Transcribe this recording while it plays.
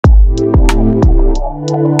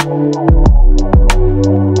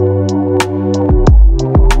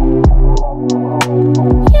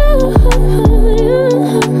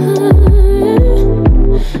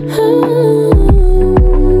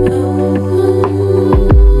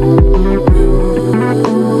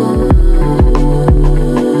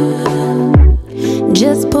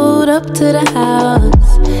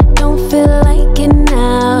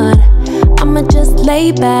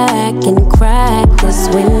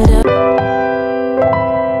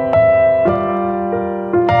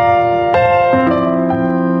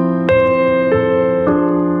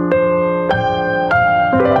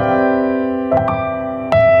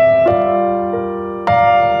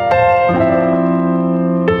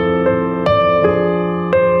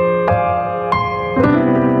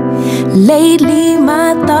Lately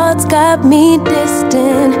my thoughts got me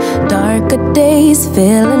distant. Darker days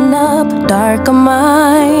filling up darker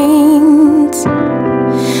minds.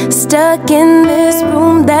 Stuck in this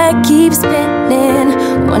room that keeps spinning,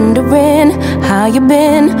 wondering how you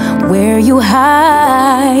been, where you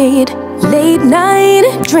hide. Late night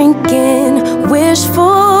drinking,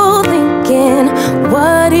 wishful thinking,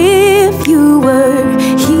 what if you were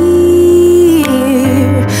here?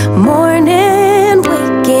 Morning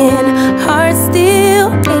waking, heart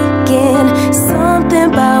still aching. Something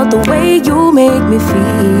about the way you make me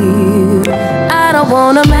feel. I don't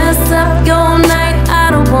wanna mess up your night,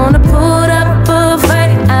 I don't wanna put up a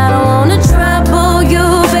fight, I don't wanna trouble you,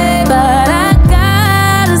 babe, but I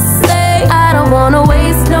gotta say, I don't wanna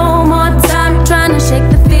waste no more time trying to shake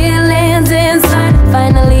the feelings inside.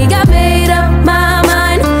 Finally got made up my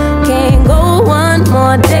mind, can't go one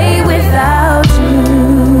more day without you.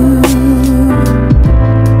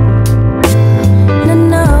 No,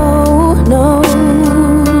 no, no.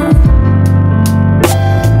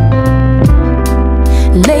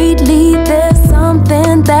 Lately there's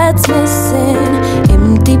something that's missing.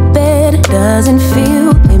 Empty bed doesn't feel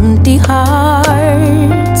empty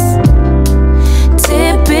hearts.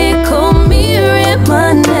 Typical me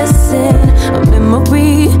reminiscing. A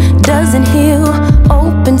memory doesn't heal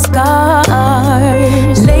open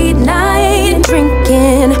scars. Late night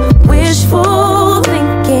drinking, wishful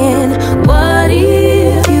thinking, what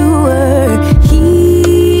if you were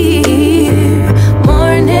here?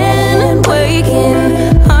 Morning waking,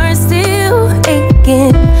 heart still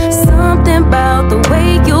aching. Something about the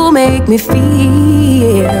way you make me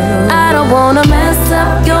feel. I don't wanna mess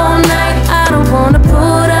up your night, I don't wanna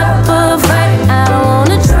put up a fight, I don't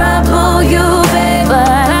wanna trouble you, babe, but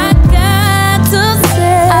I got to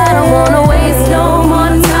say, I don't wanna waste no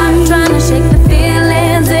more time trying to shake the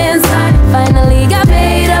feelings inside. Finally got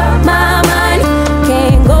made up my mind,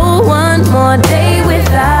 can't go one more day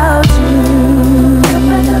without you.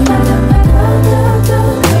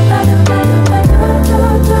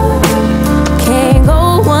 Can't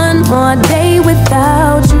go one more day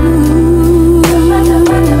without you.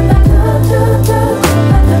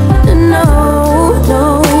 No, no,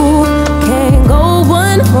 can't go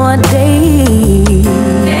one more day.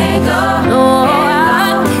 Can't go, no,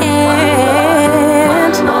 I can't.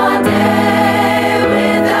 One more day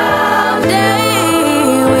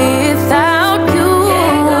without you.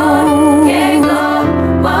 Can't go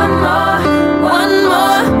one more day.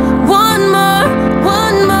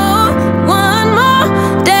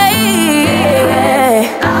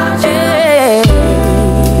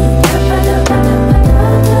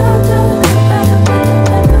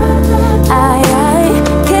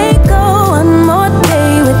 Can't go one more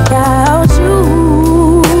day without you.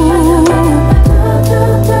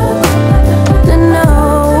 No,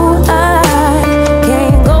 I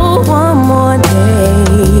can't go one more day.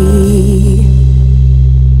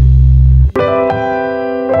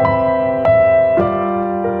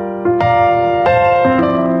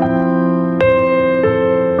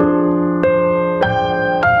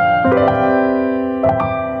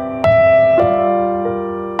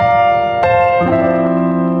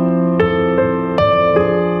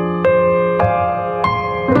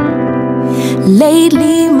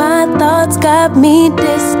 Lately my thoughts got me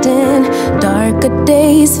distant. Darker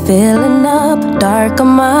days filling up darker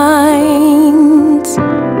minds.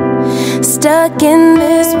 Stuck in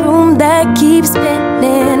this room that keeps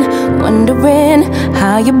spinning, wondering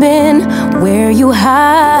how you been, where you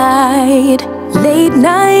hide. Late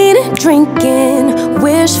night drinking,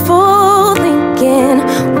 wishful thinking,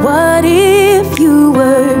 what if you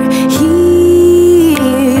were here?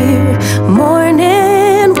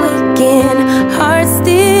 Morning waking, heart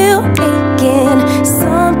still aching.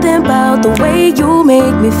 Something about the way you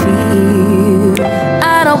make me feel.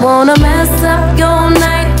 I don't wanna mess up your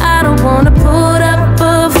night, I don't wanna put up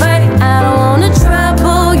a fight, I don't wanna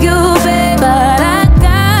trouble you, babe, but I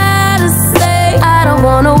gotta say, I don't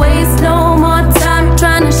wanna waste no more time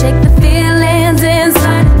trying to shake the feelings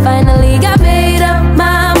inside. Finally got made up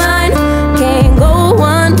my mind, can't go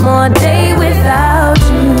one more day without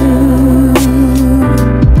you.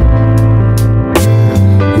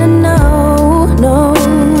 No, no, no.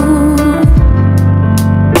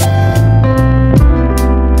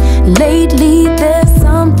 Lately there's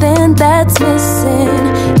something that's missing.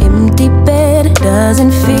 Empty bed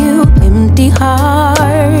doesn't feel empty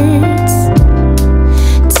hearts.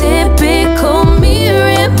 Typical me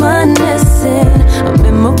reminiscing. A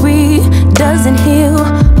memory doesn't heal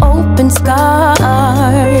open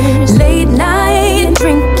scars. Late night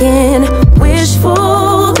drinking,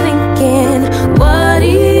 wishful thinking, what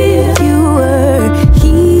if you were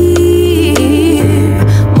here?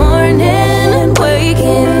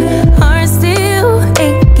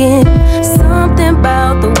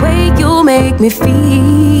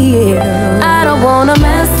 I don't wanna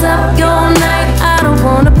mess up your night. I don't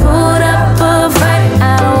wanna put up a fight.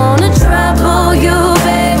 I don't wanna trouble you,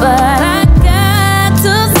 babe, but I got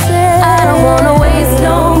to say, I don't wanna waste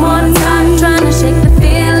no more time trying to shake the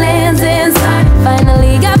feelings inside.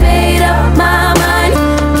 Finally got made up my mind.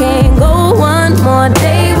 Can't go one more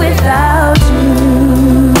day without you.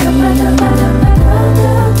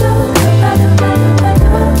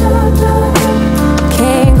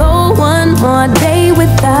 Can't go one more day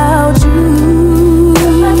without you.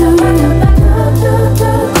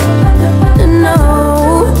 No,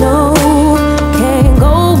 no, can't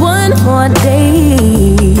go one more day.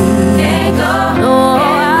 Can't go, no,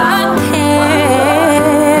 I can't.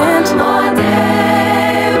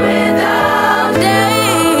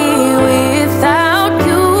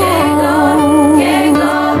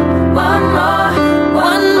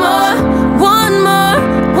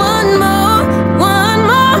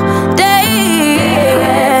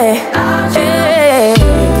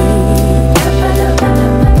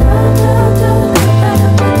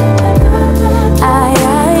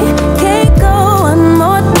 One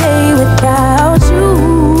more day without you.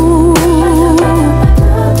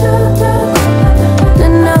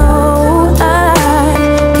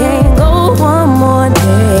 Can't go one more day.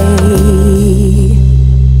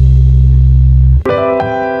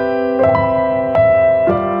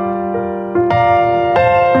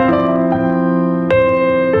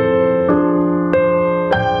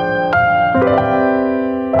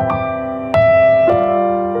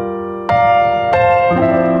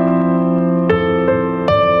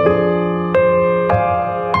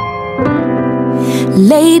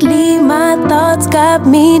 Lately my thoughts got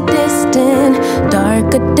me distant.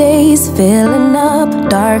 Darker days filling up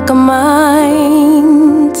darker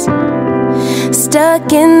minds.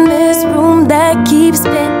 Stuck in this room that keeps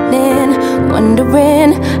spinning,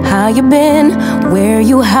 wondering how you been, where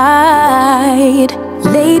you hide.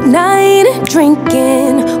 Late night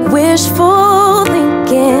drinking, wishful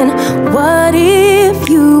thinking, what if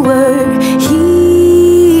you were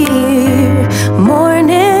here?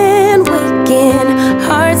 Morning waking,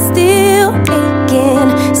 heart still aching.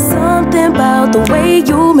 Something about the way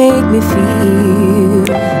you make me feel.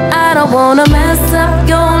 I don't wanna mess up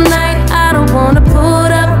your night. I don't wanna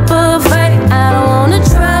put up a fight. I don't wanna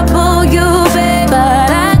trouble you, babe, but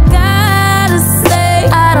I gotta say,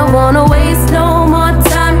 I don't wanna waste no more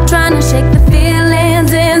time trying to shake the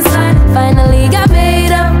feelings inside. Finally got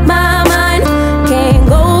made up my mind. Can't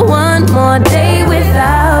go one more day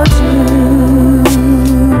without you.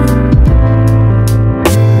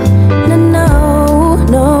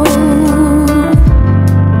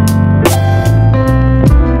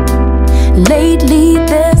 Lately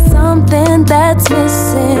there's something that's missing.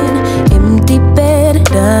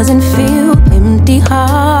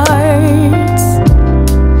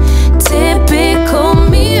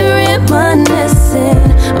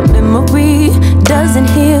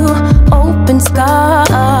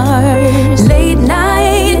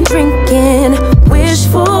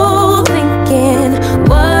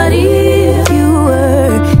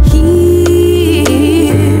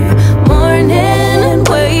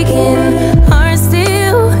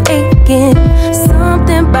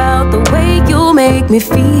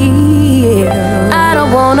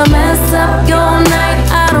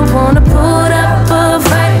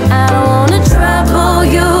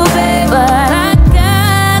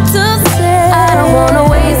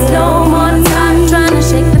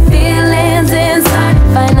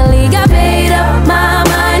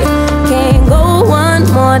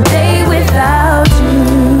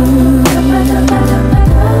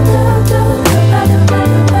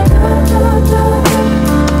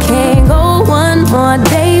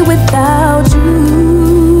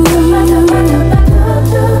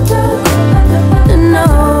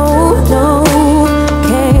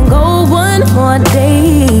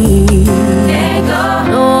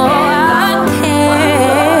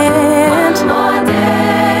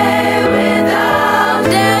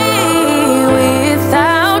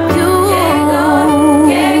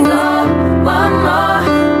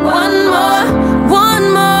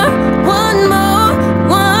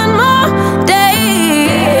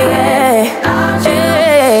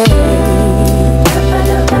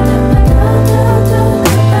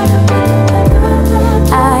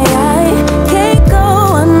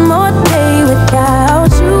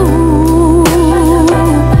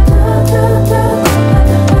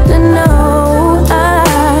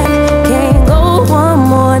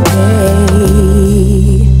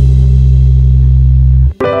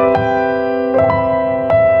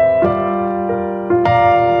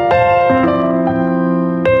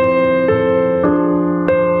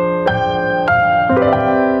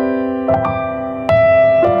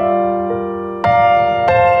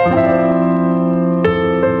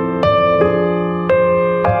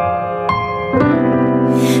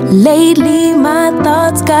 Lately my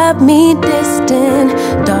thoughts got me distant.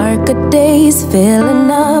 Darker days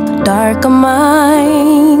filling up darker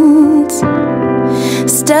minds.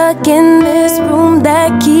 Stuck in this room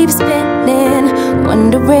that keeps spinning,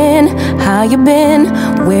 wondering how you been,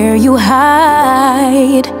 where you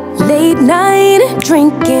hide. Late night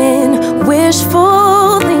drinking,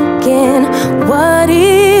 wishful thinking, what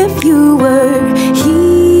if you were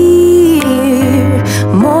here?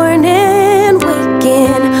 Morning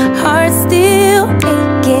waking, heart still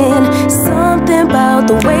aching. Something about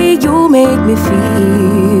the way you make me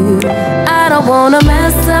feel. I don't wanna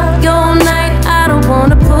mess up your night, I don't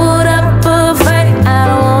wanna put up a fight, I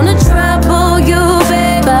don't wanna trouble you,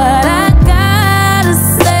 babe, but I gotta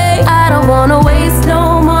say, I don't wanna waste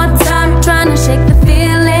no more time trying to shake the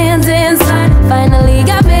feelings inside. Finally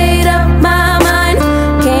got made up my mind,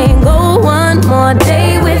 can't go one more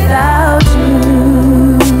day without you.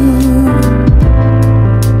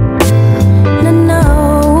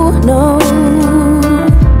 No, no, no.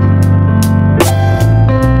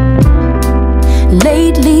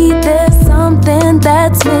 Lately there's something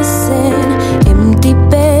that's missing. Empty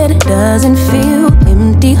bed doesn't feel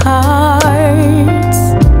empty hearts.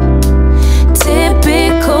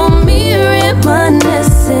 Typical me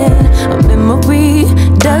reminiscing. A memory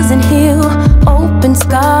doesn't heal open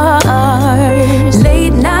scars.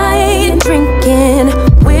 Late night drinking,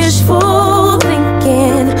 wishful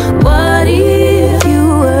thinking, what if you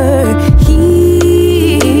were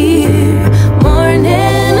here?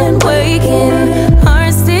 Morning and waking,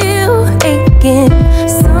 heart still aching.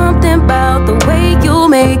 Something about the way you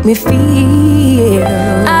make me feel.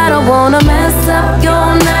 I don't wanna mess up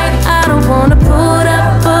your night, I don't wanna put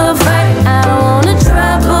up a fight, I don't wanna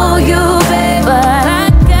trouble you, babe, but I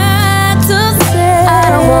got to say, I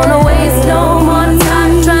don't wanna waste no more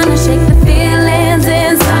time trying to shake the feelings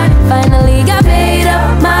inside. Finally got made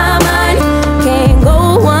up my mind, can't go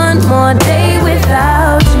one more day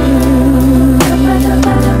without you.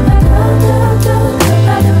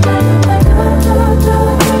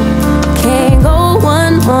 Can't go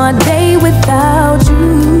one more day without you.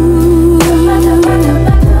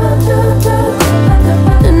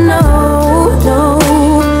 No, no,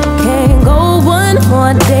 can't go one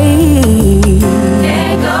more day.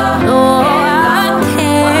 Can't go, no, I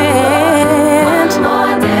can't. One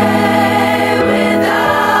more day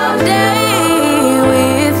without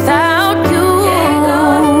you.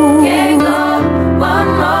 Can't go, one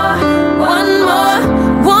more, one more,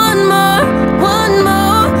 one more, one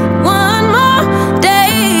more, one more day.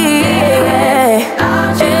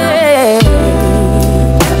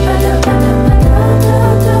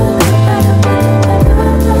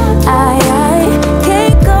 I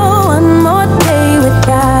can't go one more day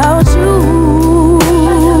without you.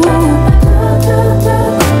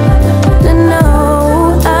 No,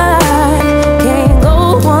 I can't go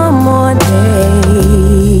one more day.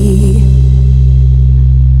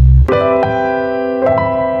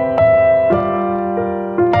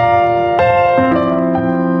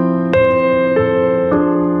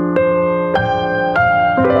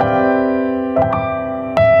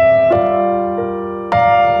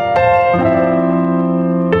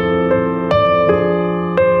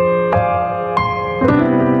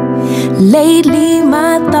 Lately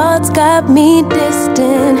my thoughts got me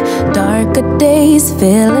distant. Darker days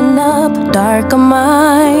filling up darker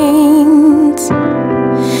minds.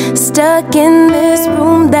 Stuck in this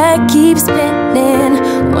room that keeps spinning,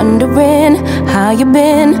 wondering how you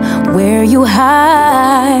been, where you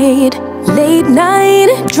hide. Late night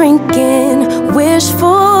drinking,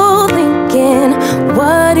 wishful thinking,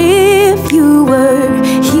 what if you were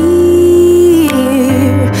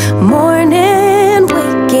here? Morning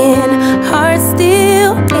waking, heart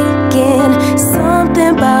still aching. Something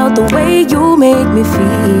about the way you make me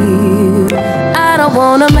feel. I don't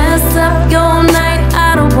wanna mess up your night,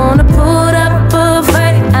 I don't wanna put up a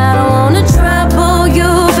fight, I don't wanna trouble you,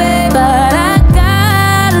 babe, but I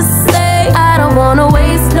gotta say, I don't wanna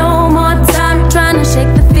waste no more time trying to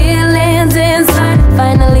shake the feelings inside.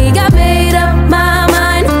 Finally got made up my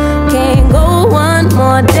mind, can't go one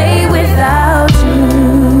more day without you.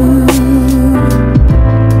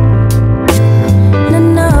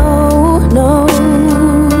 No, no, no.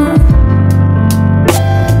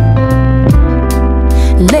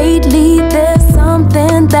 Lately there's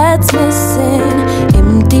something that's missing.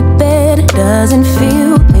 Empty bed doesn't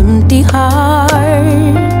feel empty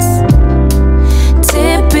hearts.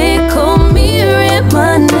 Typical me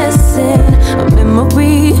reminiscing. A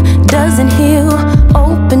memory doesn't heal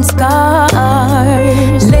open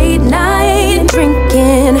scars. Late night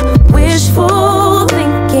drinking, wishful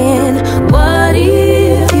thinking, what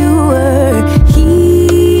if you were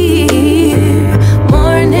here?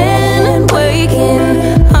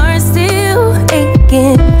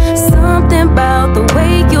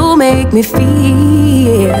 me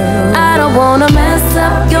feel. I don't wanna mess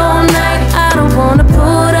up your night, I don't wanna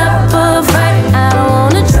put up a fight, I don't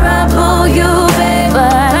wanna trouble you, babe,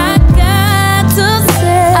 but I got to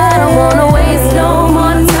say, I don't wanna waste no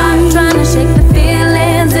more time trying to shake the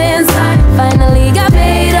feelings inside. Finally got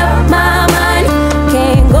made up my mind,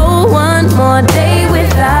 can't go one more day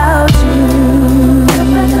without you.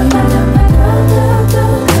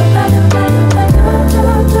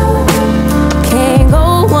 Can't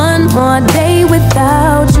go one more day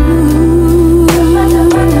without you.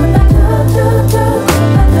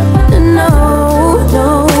 No, no,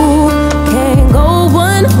 can't go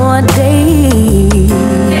one more day.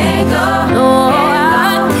 Can't go, no,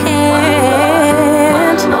 I can't.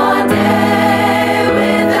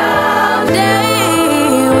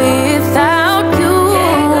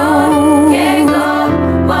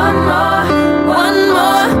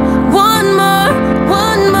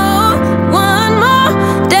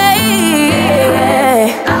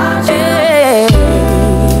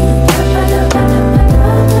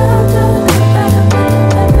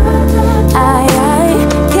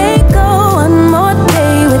 One more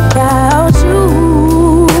day without you.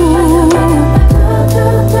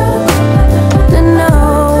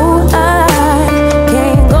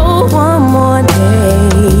 Can't go one more day.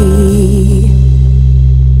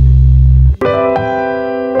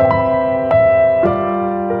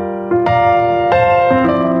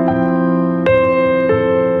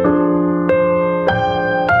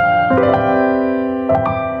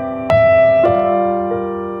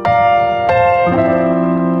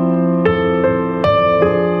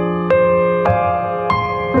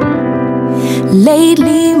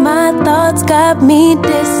 Lately my thoughts got me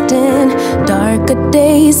distant, darker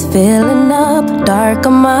days filling up darker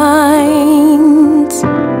minds.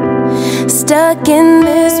 Stuck in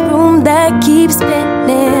this room that keeps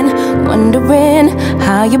spinning, wondering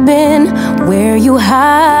how you been, where you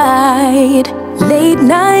hide. Late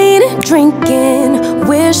night drinking,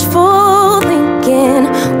 wishful thinking,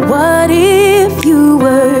 what if you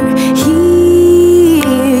were here?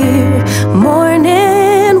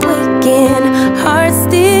 Morning waking, heart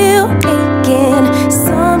still aching,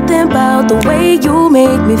 something about the way you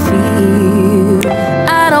make me feel.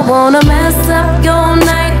 I don't wanna mess up your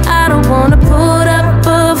night, I don't wanna put up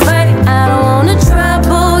a fight, I don't wanna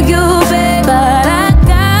trouble you, babe, but I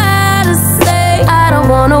gotta say, I don't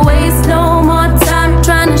wanna waste no more time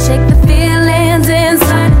trying to shake the feelings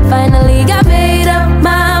inside. Finally got made up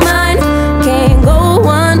my mind, can't go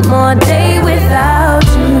one more day without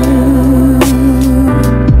you.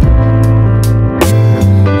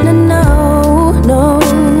 No, no, no.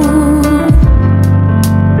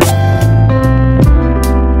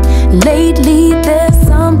 Lately there's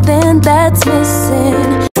something that's missing,